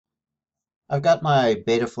I've got my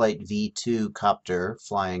Betaflight V2 copter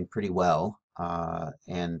flying pretty well,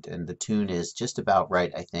 and the tune is just about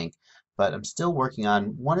right, I think. But I'm still working on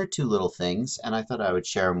one or two little things, and I thought I would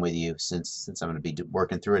share them with you since I'm going to be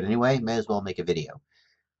working through it anyway. May as well make a video.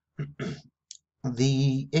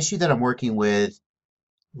 The issue that I'm working with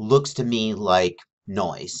looks to me like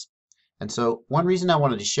noise. And so one reason I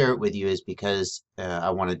wanted to share it with you is because I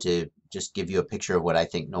wanted to just give you a picture of what I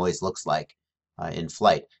think noise looks like in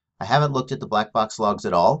flight. I haven't looked at the black box logs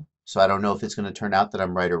at all, so I don't know if it's going to turn out that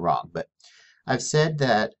I'm right or wrong. But I've said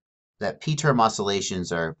that p-term oscillations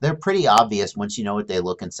they're pretty obvious once you know what they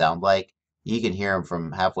look and sound like. You can hear them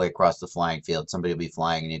from halfway across the flying field. Somebody will be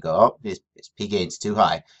flying and you go, oh, his p gain's too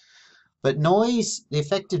high. But noise, the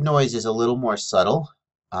effective noise is a little more subtle.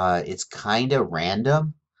 It's kind of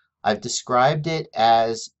random. I've described it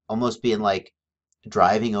as almost being like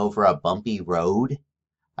driving over a bumpy road.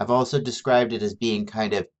 I've also described it as being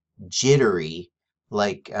kind of jittery,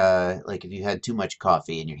 like if you had too much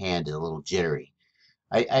coffee and your hand is a little jittery.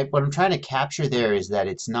 What I'm trying to capture there is that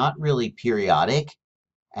it's not really periodic,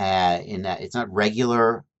 in that it's not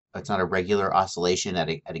regular. It's not a regular oscillation at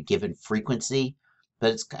a given frequency,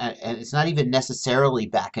 but and it's not even necessarily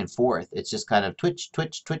back and forth. It's just kind of twitch,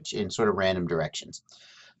 twitch, twitch in sort of random directions.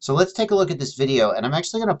 So let's take a look at this video, and I'm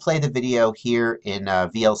actually going to play the video here in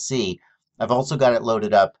VLC. I've also got it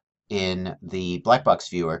loaded up in the Blackbox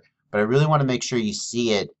viewer, but I really want to make sure you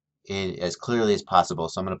see it as clearly as possible,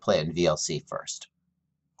 so I'm going to play it in VLC first.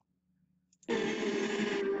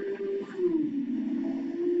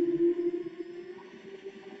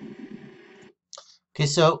 Okay,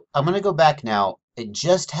 so I'm going to go back now. It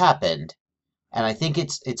just happened, and I think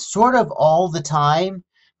it's sort of all the time,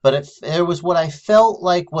 but there was what I felt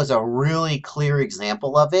like was a really clear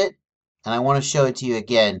example of it, and I want to show it to you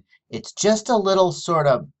again. It's just a little sort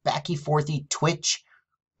of backy forthy twitch,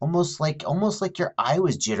 almost like your eye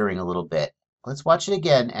was jittering a little bit. Let's watch it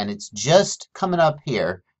again, and it's just coming up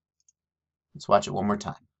here. Let's watch it one more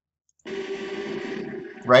time.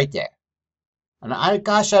 Right there. And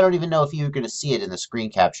gosh, I don't even know if you were going to see it in the screen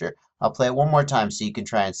capture. I'll play it one more time so you can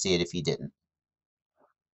try and see it if you didn't.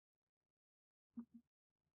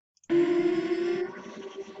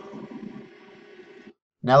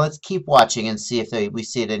 Now let's keep watching and see if we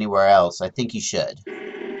see it anywhere else. I think you should.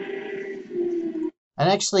 And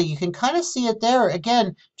actually, you can kind of see it there.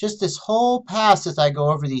 Again, just this whole pass as I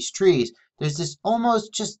go over these trees, there's this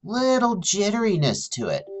almost just little jitteriness to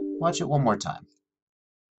it. Watch it one more time.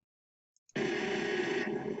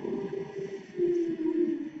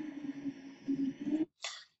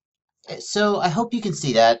 So I hope you can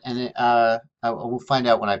see that, and I will find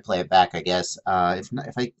out when I play it back, I guess. If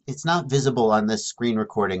it's not visible on this screen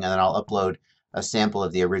recording, and then I'll upload a sample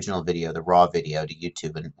of the original video, the raw video, to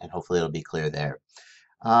YouTube, and hopefully it'll be clear there.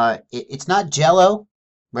 It's not jello,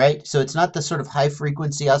 right? So it's not the sort of high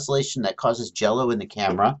frequency oscillation that causes jello in the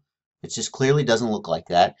camera. It just clearly doesn't look like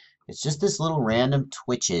that. It's just this little random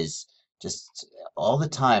twitches just all the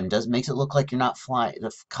time. Makes it look like you're not flying,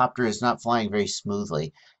 the copter is not flying very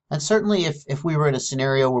smoothly. And certainly if we were in a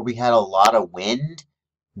scenario where we had a lot of wind,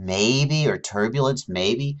 maybe, or turbulence,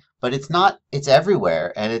 maybe, but it's not, it's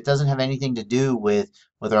everywhere, and it doesn't have anything to do with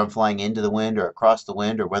whether I'm flying into the wind or across the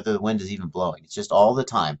wind or whether the wind is even blowing. It's just all the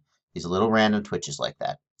time, these little random twitches like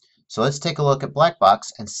that. So let's take a look at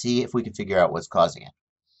Blackbox and see if we can figure out what's causing it.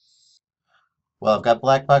 Well, I've got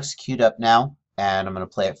Blackbox queued up now, and I'm going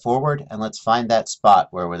to play it forward, and let's find that spot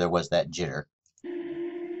where there was that jitter.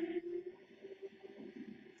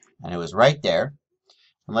 And it was right there.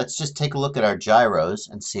 And let's just take a look at our gyros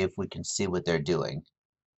and see if we can see what they're doing.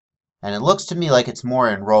 And it looks to me like it's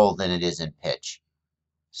more in roll than it is in pitch.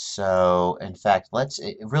 So, in fact,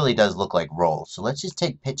 it really does look like roll. So let's just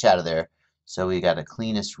take pitch out of there so we got the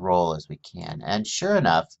cleanest roll as we can. And sure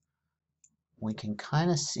enough, we can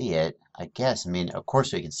kind of see it, I guess. I mean, of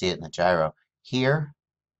course we can see it in the gyro. Here,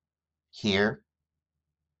 here,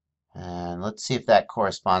 and let's see if that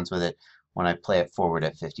corresponds with it when I play it forward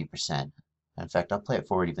at 50%. In fact, I'll play it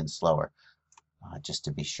forward even slower, just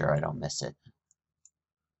to be sure I don't miss it.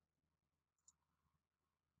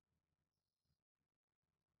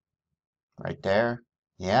 Right there.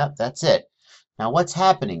 Yeah, that's it. Now, what's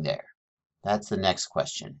happening there? That's the next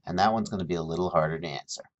question, and that one's going to be a little harder to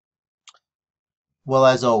answer. Well,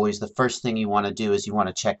 as always, the first thing you want to do is you want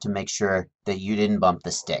to check to make sure that you didn't bump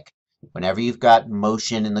the stick. Whenever you've got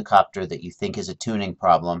motion in the copter that you think is a tuning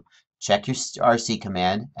problem, check your RC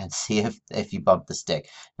command and see if you bumped the stick.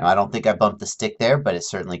 Now, I don't think I bumped the stick there, but it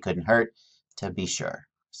certainly couldn't hurt to be sure.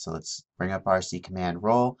 So let's bring up RC command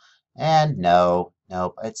roll, and nope,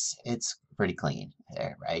 it's pretty clean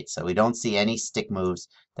there, right? So we don't see any stick moves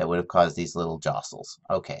that would have caused these little jostles.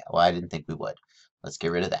 Okay, well, I didn't think we would. Let's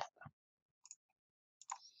get rid of that.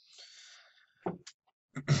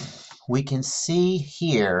 We can see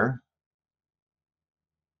here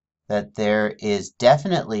that there is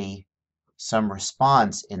definitely some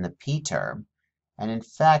response in the P term. And in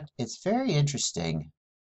fact, it's very interesting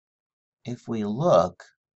if we look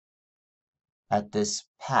at this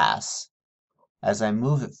pass as I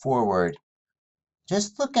move it forward.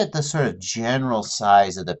 Just look at the sort of general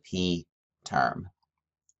size of the P term.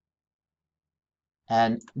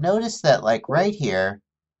 And notice that, like right here,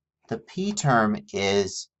 the P term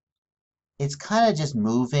it's kind of just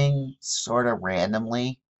moving sort of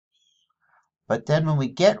randomly. But then when we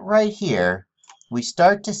get right here, we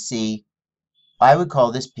start to see, I would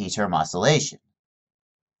call this P term oscillation.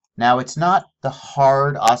 Now, it's not the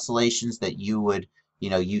hard oscillations that you would,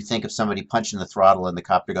 you think of somebody punching the throttle and the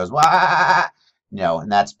copter goes, wah! No,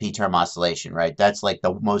 and that's P term oscillation, right? That's like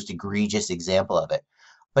the most egregious example of it.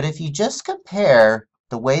 But if you just compare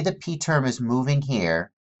the way the P term is moving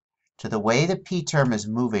here to the way the P term is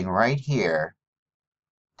moving right here,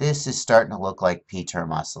 this is starting to look like P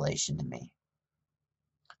term oscillation to me.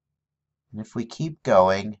 And if we keep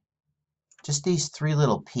going, just these three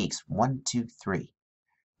little peaks, 1, 2, 3.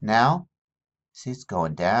 Now, see, it's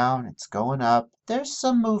going down, it's going up. There's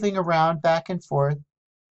some moving around back and forth.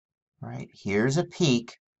 Right, here's a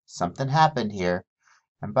peak. Something happened here.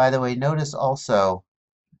 And by the way, notice also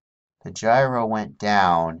the gyro went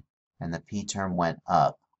down and the P term went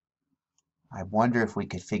up. I wonder if we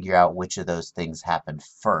could figure out which of those things happened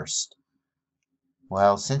first.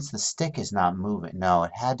 Well, since the stick is not moving, no,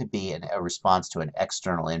 it had to be a response to an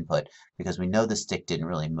external input because we know the stick didn't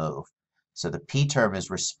really move. So the P term is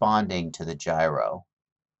responding to the gyro.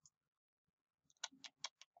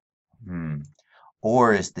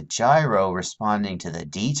 Or is the gyro responding to the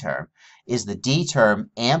D term? Is the D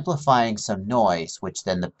term amplifying some noise, which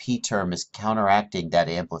then the P term is counteracting that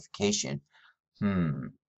amplification?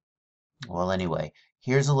 Well, anyway,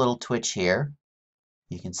 here's a little twitch here.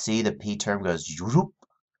 You can see the P term goes zoop,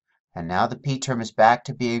 and now the P term is back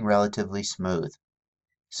to being relatively smooth.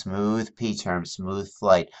 Smooth P term, smooth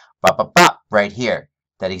flight. Bop, bop, bop, right here.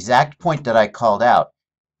 That exact point that I called out.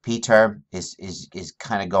 P term is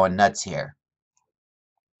kind of going nuts here.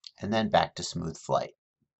 And then back to smooth flight.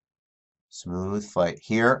 Smooth flight.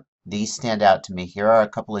 Here, these stand out to me. Here are a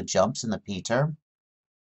couple of jumps in the P term.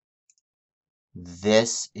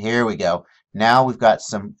 Here we go. Now we've got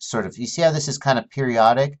some sort of, you see how this is kind of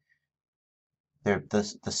periodic? The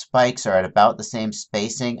spikes are at about the same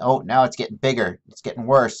spacing. Oh, now it's getting bigger. It's getting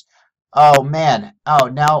worse. Oh, man. Oh,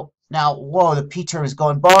 now, whoa, the P term is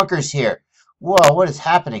going bonkers here. Whoa, what is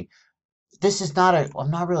happening? This is not I'm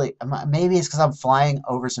not really, maybe it's because I'm flying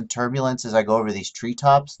over some turbulence as I go over these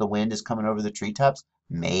treetops. The wind is coming over the treetops.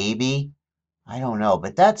 Maybe. I don't know,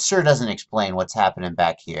 but that sure doesn't explain what's happening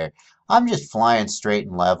back here. I'm just flying straight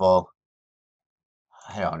and level.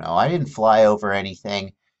 I don't know. I didn't fly over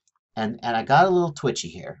anything. And I got a little twitchy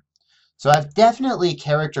here. So I've definitely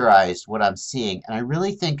characterized what I'm seeing, and I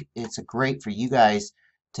really think it's great for you guys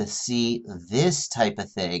to see this type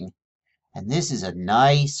of thing. And this is a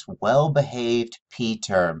nice, well-behaved P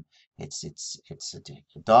term. It's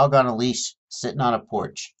a dog on a leash sitting on a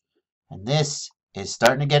porch. And this is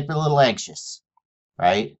starting to get a little anxious,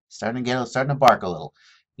 right? Starting to bark a little.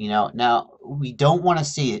 Now we don't want to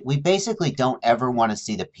see it. We basically don't ever want to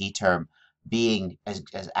see the P term being as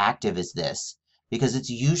active as this because it's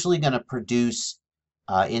usually going to produce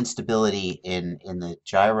instability in the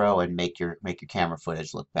gyro and make your camera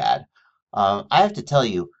footage look bad. I have to tell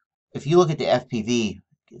you, if you look at the FPV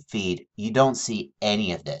feed, you don't see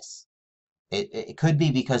any of this. It could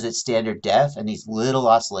be because it's standard def and these little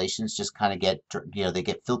oscillations just kind of they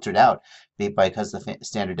get filtered out because the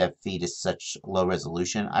standard def feed is such low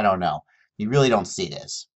resolution. I don't know. You really don't see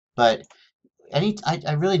this. But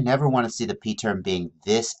I really never want to see the P term being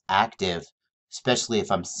this active, especially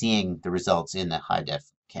if I'm seeing the results in the high def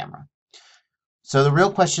camera. So the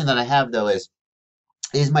real question that I have though is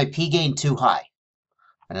my P gain too high?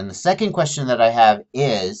 And then the second question that I have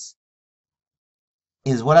is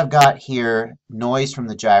what I've got here noise from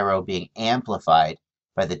the gyro being amplified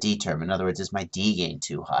by the D term? In other words, is my D gain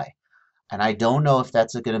too high? And I don't know if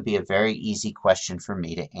that's going to be a very easy question for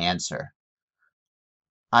me to answer.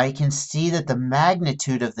 I can see that the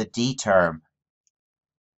magnitude of the D term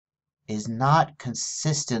is not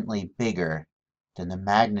consistently bigger than the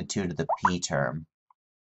magnitude of the P term.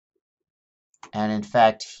 And in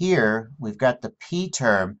fact, here we've got the P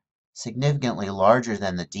term significantly larger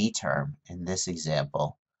than the D term in this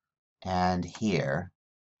example. And here,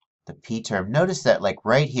 the P term. Notice that like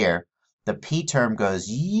right here, the P term goes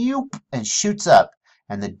yoop and shoots up,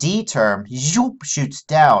 and the D term yoop shoots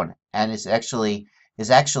down and is actually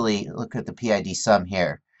look at the PID sum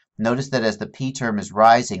here. Notice that as the P term is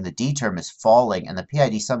rising, the D term is falling, and the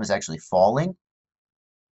PID sum is actually falling.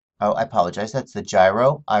 Oh, I apologize. That's the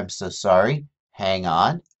gyro. I'm so sorry. Hang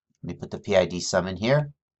on. Let me put the PID sum in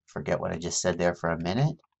here. Forget what I just said there for a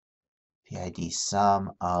minute. PID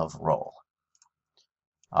sum of roll.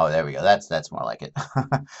 Oh, there we go. That's more like it.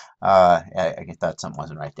 I thought something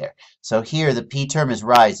wasn't right there. So here the P term is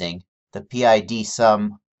rising. The PID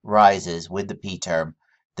sum rises with the P term.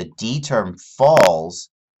 The D term falls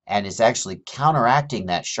and is actually counteracting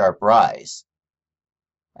that sharp rise.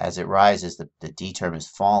 As it rises, the D term is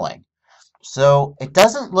falling. So it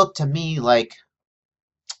doesn't look to me like,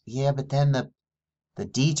 yeah, but then the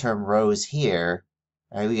D term rose here.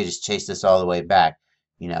 We could just chase this all the way back,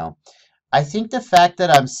 you know. I think the fact that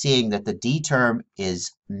I'm seeing that the D term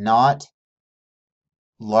is not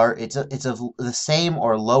large, it's of the same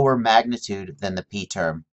or lower magnitude than the P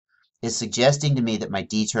term, is suggesting to me that my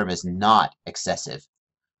D term is not excessive.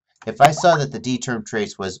 If I saw that the D term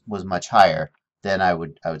trace was much higher, then I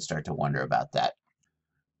would start to wonder about that.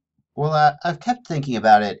 Well, I've kept thinking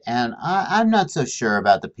about it, and I'm not so sure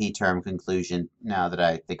about the P-term conclusion now that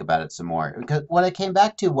I think about it some more. Because what I came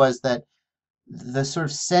back to was that the sort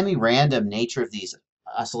of semi-random nature of these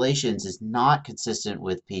oscillations is not consistent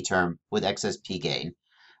with P-term, with excess P gain.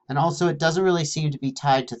 And also, it doesn't really seem to be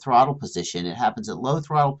tied to throttle position. It happens at low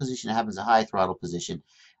throttle position, it happens at high throttle position.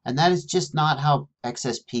 And that is just not how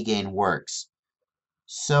excess P gain works.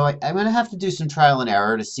 So I'm going to have to do some trial and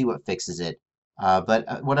error to see what fixes it.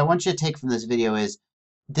 But what I want you to take from this video is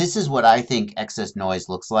this is what I think excess noise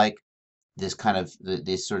looks like. This kind of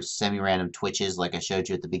these sort of semi-random twitches like I showed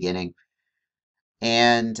you at the beginning.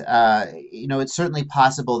 And you know, it's certainly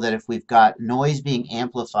possible that if we've got noise being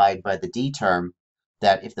amplified by the D term,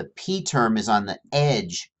 that if the P term is on the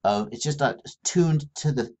edge of, it's just tuned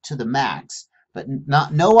to the max, but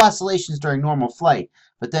no oscillations during normal flight.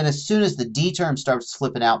 But then as soon as the D term starts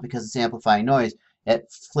flipping out because it's amplifying noise,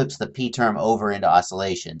 it flips the P term over into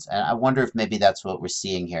oscillations. And I wonder if maybe that's what we're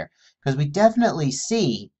seeing here. Because we definitely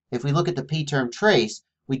see, if we look at the P term trace,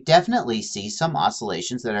 we definitely see some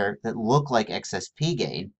oscillations that look like excess P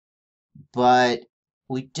gain, but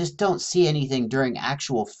we just don't see anything during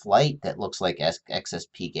actual flight that looks like excess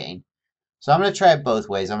P gain. So I'm going to try it both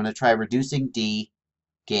ways. I'm going to try reducing D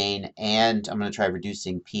gain, and I'm going to try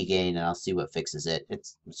reducing P gain, and I'll see what fixes it.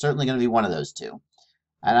 It's certainly going to be one of those two.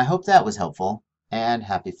 And I hope that was helpful, and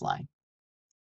happy flying.